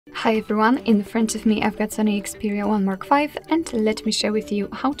Hi everyone, in front of me I've got Sony Xperia 1 Mark V, and let me share with you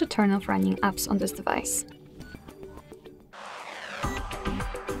how to turn off running apps on this device.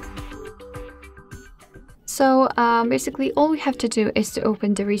 So basically all we have to do is to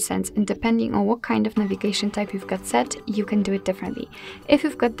open the recents, and depending on what kind of navigation type you've got set, you can do it differently. If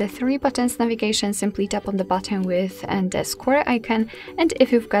you've got the 3 buttons navigation, simply tap on the button with the square icon, and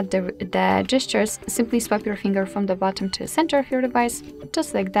if you've got the gestures, simply swipe your finger from the bottom to the center of your device,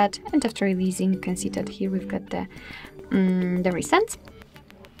 just like that, and after releasing you can see that here we've got the recents.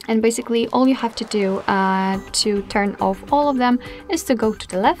 And basically all you have to do to turn off all of them is to go to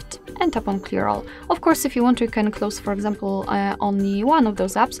the left and tap on clear all. Of course, if you want to, you can close, for example, only one of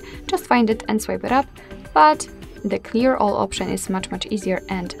those apps, just find it and swipe it up, but the clear all option is much easier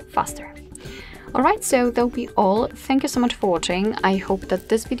and faster. Alright, so that'll be all. Thank you so much for watching. I hope that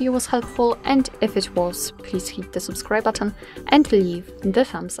this video was helpful, and if it was, please hit the subscribe button and leave the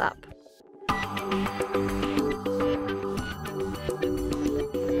thumbs up.